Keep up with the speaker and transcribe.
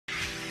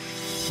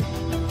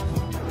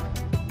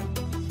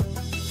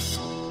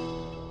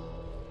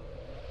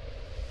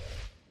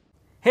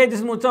Hey,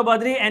 this is Mutsa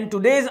Badri, and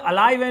today's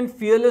Alive and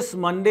Fearless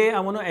Monday. I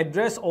want to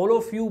address all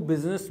of you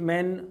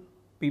businessmen,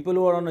 people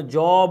who are on a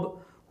job,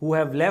 who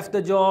have left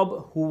the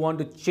job, who want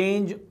to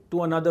change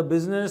to another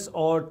business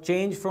or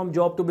change from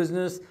job to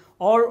business,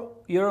 or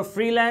you're a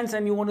freelance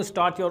and you want to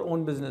start your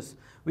own business.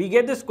 We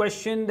get this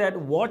question that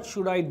what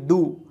should I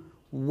do?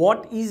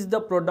 What is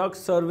the product,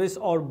 service,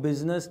 or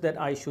business that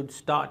I should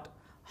start?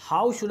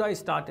 How should I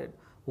start it?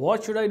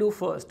 What should I do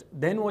first?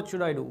 Then what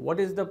should I do? What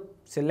is the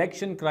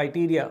selection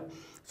criteria?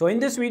 So in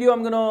this video,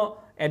 I'm going to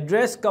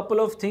address a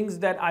couple of things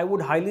that I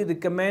would highly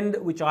recommend,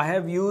 which I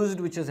have used,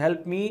 which has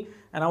helped me.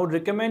 And I would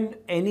recommend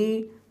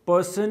any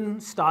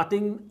person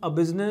starting a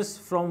business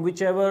from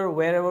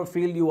wherever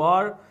field you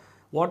are.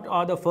 What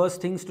are the first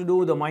things to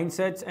do, the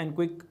mindsets and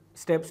quick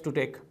steps to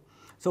take.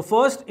 So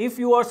first, if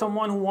you are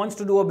someone who wants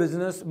to do a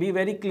business, be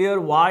very clear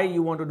why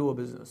you want to do a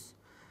business.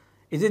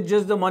 Is it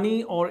just the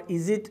money, or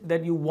is it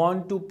that you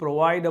want to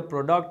provide a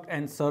product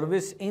and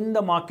service in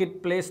the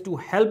marketplace to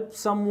help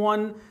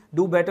someone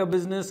do better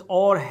business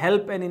or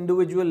help an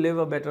individual live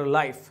a better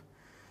life?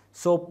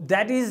 So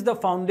that is the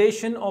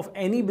foundation of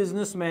any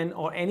businessman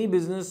or any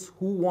business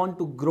who want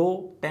to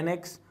grow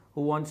 10x,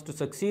 who wants to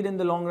succeed in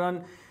the long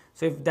run.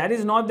 So if that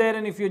is not there,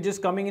 and if you're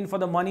just coming in for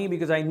the money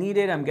because I need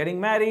it, I'm getting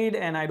married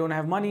and I don't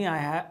have money,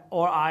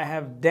 or I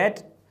have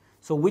debt,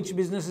 so which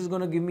business is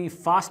going to give me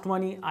fast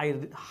money?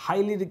 I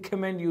highly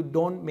recommend you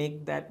don't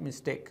make that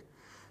mistake.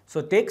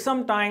 So take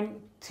some time,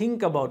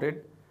 think about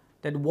it,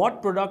 that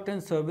what product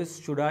and service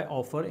should I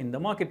offer in the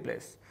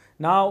marketplace?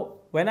 Now,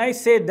 when I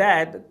say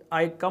that,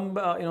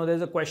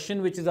 there's a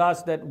question which is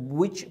asked that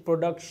which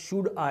product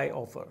should I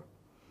offer?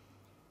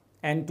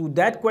 And to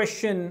that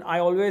question, I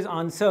always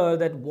answer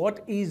that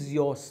what is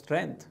your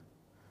strength?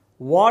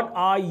 What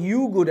are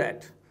you good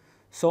at?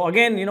 So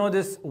again,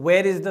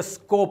 where is the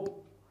scope?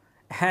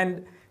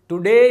 And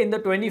today in the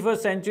 21st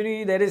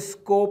century, there is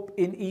scope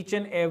in each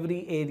and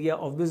every area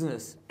of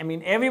business. I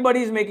mean,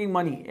 everybody is making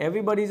money.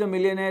 Everybody is a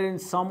millionaire in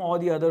some or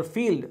the other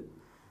field.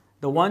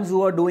 The ones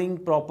who are doing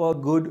proper,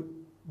 good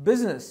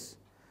business.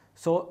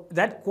 So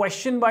that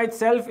question by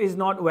itself is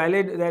not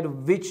valid, that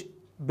which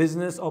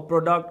business or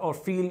product or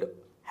field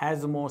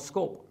has more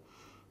scope.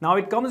 Now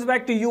it comes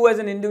back to you as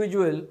an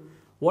individual.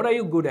 What are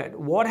you good at?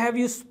 What have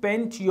you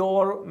spent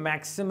your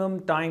maximum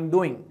time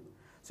doing?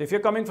 So if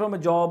you're coming from a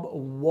job,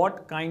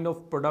 what kind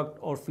of product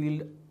or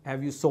field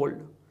have you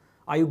sold?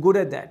 Are you good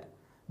at that?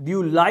 Do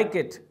you like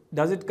it?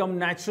 Does it come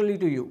naturally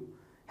to you?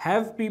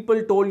 Have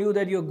people told you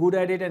that you're good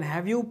at it, and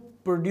have you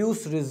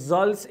produced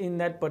results in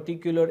that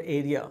particular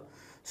area?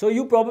 So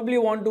you probably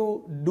want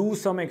to do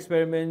some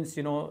experiments,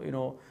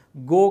 go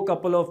a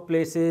couple of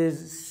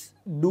places,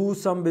 do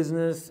some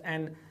business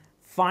and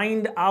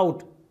find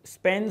out,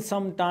 spend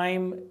some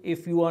time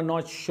if you are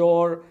not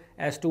sure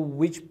as to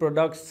which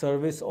product,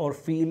 service or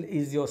field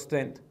is your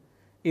strength.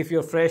 If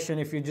you're fresh and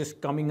if you're just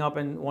coming up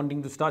and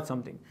wanting to start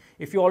something.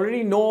 If you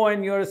already know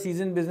and you're a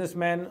seasoned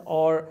businessman,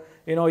 or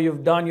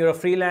you're a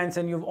freelance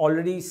and you've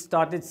already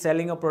started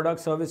selling a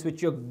product, service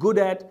which you're good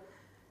at,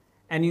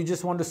 and you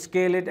just want to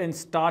scale it and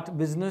start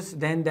business,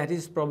 then that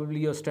is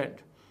probably your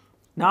strength.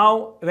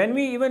 Now, when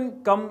we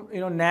even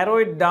narrow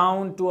it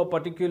down to a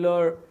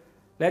particular,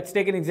 let's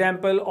take an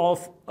example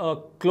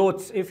of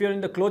clothes. If you're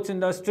in the clothes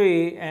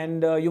industry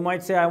and you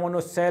might say, I want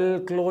to sell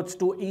clothes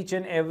to each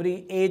and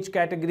every age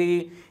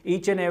category,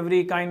 each and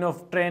every kind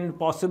of trend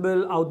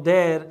possible out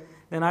there,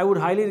 then I would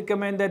highly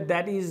recommend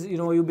that is,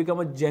 you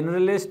become a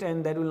generalist,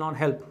 and that will not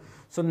help.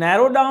 So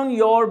narrow down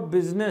your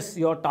business,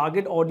 your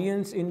target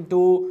audience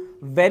into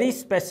very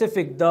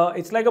specific.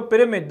 It's like a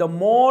pyramid. The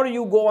more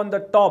you go on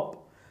the top,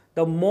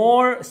 the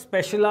more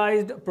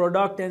specialized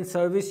product and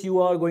service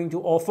you are going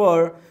to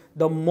offer,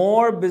 the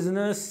more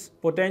business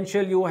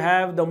potential you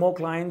have, the more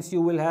clients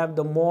you will have,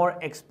 the more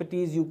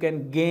expertise you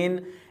can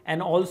gain,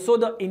 and also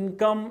the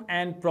income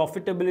and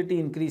profitability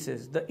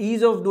increases. The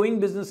ease of doing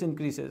business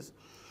increases.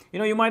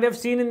 You might have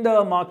seen in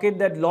the market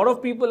that a lot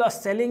of people are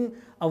selling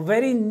a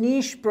very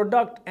niche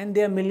product and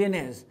they are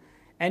millionaires.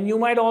 And you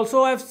might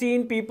also have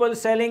seen people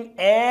selling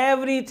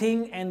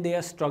everything and they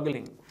are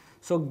struggling.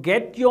 So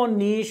get your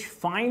niche,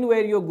 find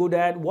where you're good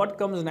at, what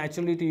comes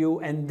naturally to you,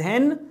 and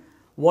then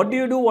what do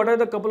you do? What are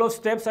the couple of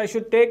steps I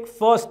should take?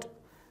 First,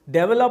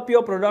 develop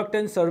your product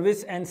and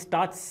service and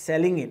start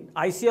selling it.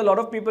 I see a lot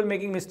of people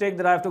making mistake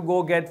that I have to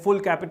go get full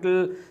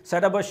capital,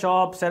 set up a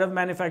shop, set up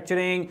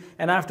manufacturing,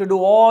 and I have to do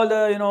all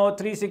the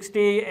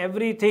 360,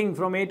 everything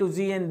from A to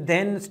Z, and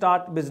then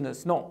start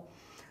business. No.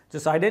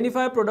 Just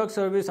identify a product,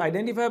 service,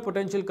 identify a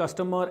potential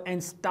customer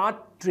and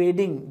start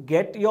trading.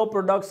 Get your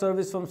product,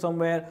 service from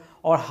somewhere,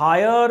 or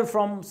hire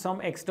from some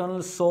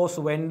external source,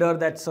 vendor,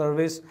 that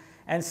service,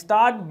 and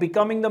start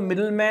becoming the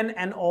middleman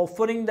and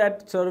offering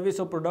that service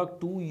or product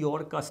to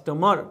your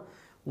customer.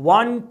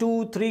 1,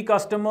 2, 3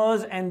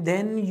 customers, and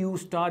then you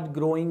start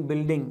growing,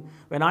 building.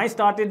 When I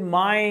started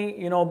my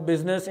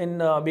business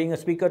in being a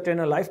speaker,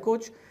 trainer, life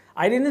coach,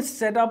 I didn't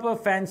set up a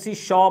fancy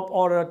shop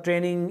or a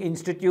training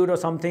institute or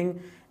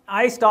something.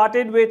 I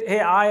started with,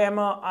 hey, I'm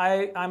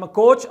a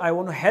coach, I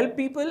want to help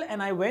people,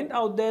 and I went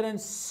out there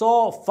and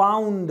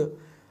found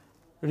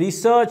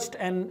researched,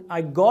 and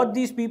I got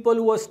these people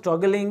who were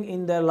struggling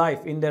in their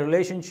life, in their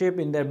relationship,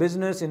 in their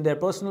business, in their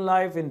personal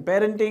life, in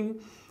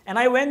parenting. And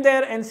I went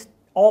there and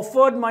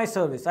offered my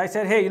service. I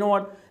said, hey, you know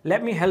what?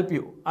 Let me help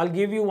you. I'll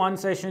give you 1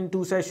 session,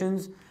 2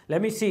 sessions.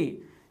 Let me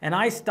see. And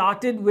I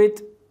started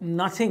with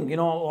nothing. You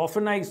know,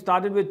 often I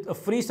started with a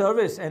free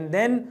service, and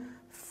then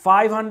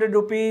 500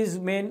 rupees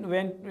went,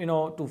 you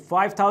know, to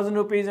 5,000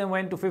 rupees and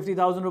went to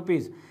 50,000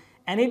 rupees.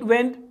 And it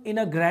went in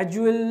a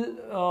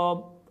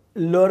gradual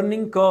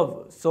learning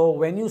curve. So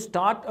when you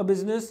start a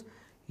business,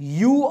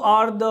 you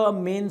are the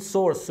main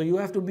source. So you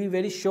have to be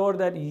very sure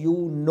that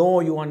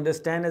you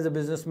understand as a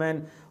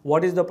businessman,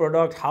 what is the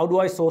product, how do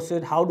I source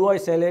it, how do I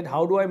sell it,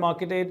 how do I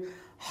market it,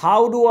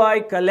 how do I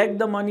collect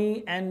the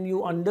money, and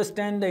you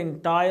understand the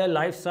entire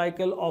life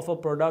cycle of a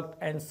product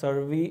and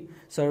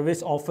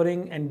service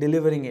offering and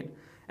delivering it.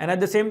 And at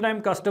the same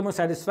time, customer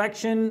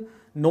satisfaction,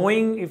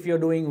 knowing if you're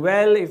doing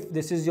well, if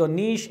this is your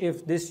niche,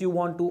 if this you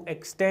want to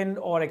extend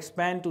or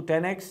expand to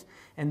 10x,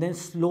 and then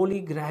slowly,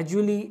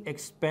 gradually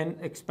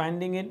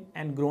expanding it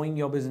and growing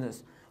your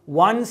business.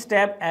 1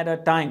 step at a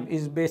time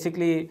is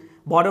basically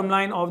bottom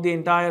line of the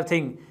entire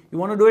thing. You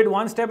want to do it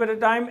 1 step at a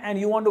time, and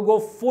you want to go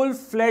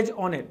full-fledged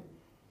on it.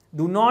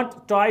 Do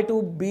not try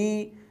to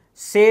be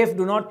safe,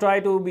 do not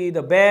try to be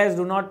the best,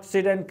 do not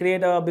sit and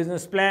create a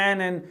business plan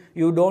and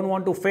you don't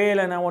want to fail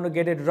and I want to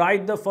get it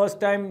right the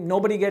first time.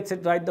 Nobody gets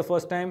it right the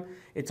first time.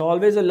 It's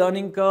always a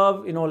learning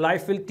curve. You know,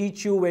 life will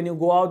teach you when you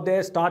go out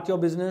there, start your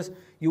business,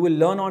 you will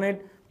learn on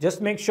it.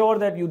 Just make sure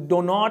that you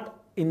do not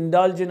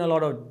indulge in a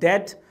lot of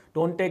debt.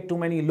 Don't take too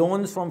many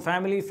loans from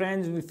family,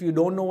 friends if you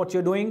don't know what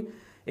you're doing.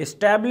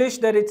 Establish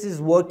that it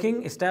is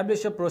working,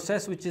 establish a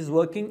process which is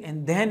working,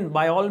 and then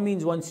by all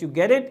means, once you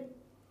get it,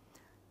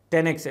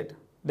 10x it.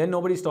 Then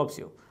nobody stops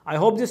you. I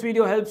hope this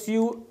video helps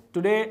you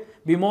today.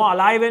 Be more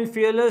alive and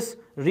fearless.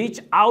 Reach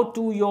out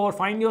to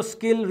find your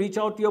skill, reach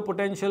out to your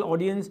potential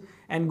audience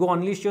and go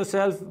unleash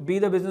yourself. Be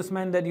the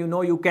businessman that you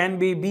know you can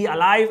be. Be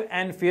alive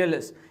and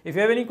fearless. If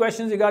you have any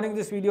questions regarding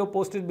this video,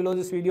 post it below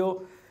this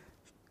video.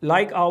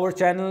 Like our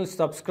channel,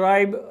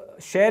 subscribe,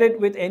 share it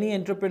with any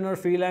entrepreneur,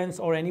 freelance,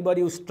 or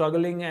anybody who's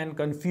struggling and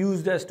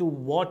confused as to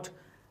what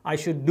I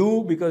should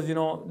do, because you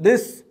know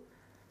this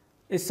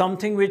is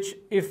something which,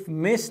 if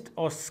missed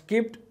or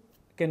skipped,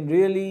 can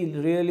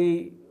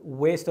really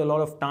waste a lot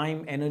of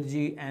time,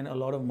 energy, and a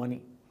lot of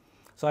money.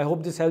 So I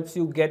hope this helps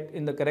you get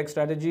in the correct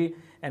strategy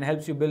and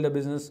helps you build a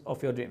business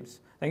of your dreams.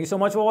 Thank you so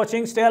much for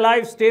watching. Stay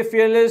alive, stay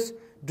fearless,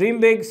 dream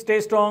big,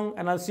 stay strong,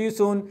 and I'll see you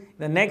soon in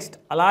the next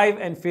Alive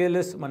and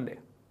Fearless Monday.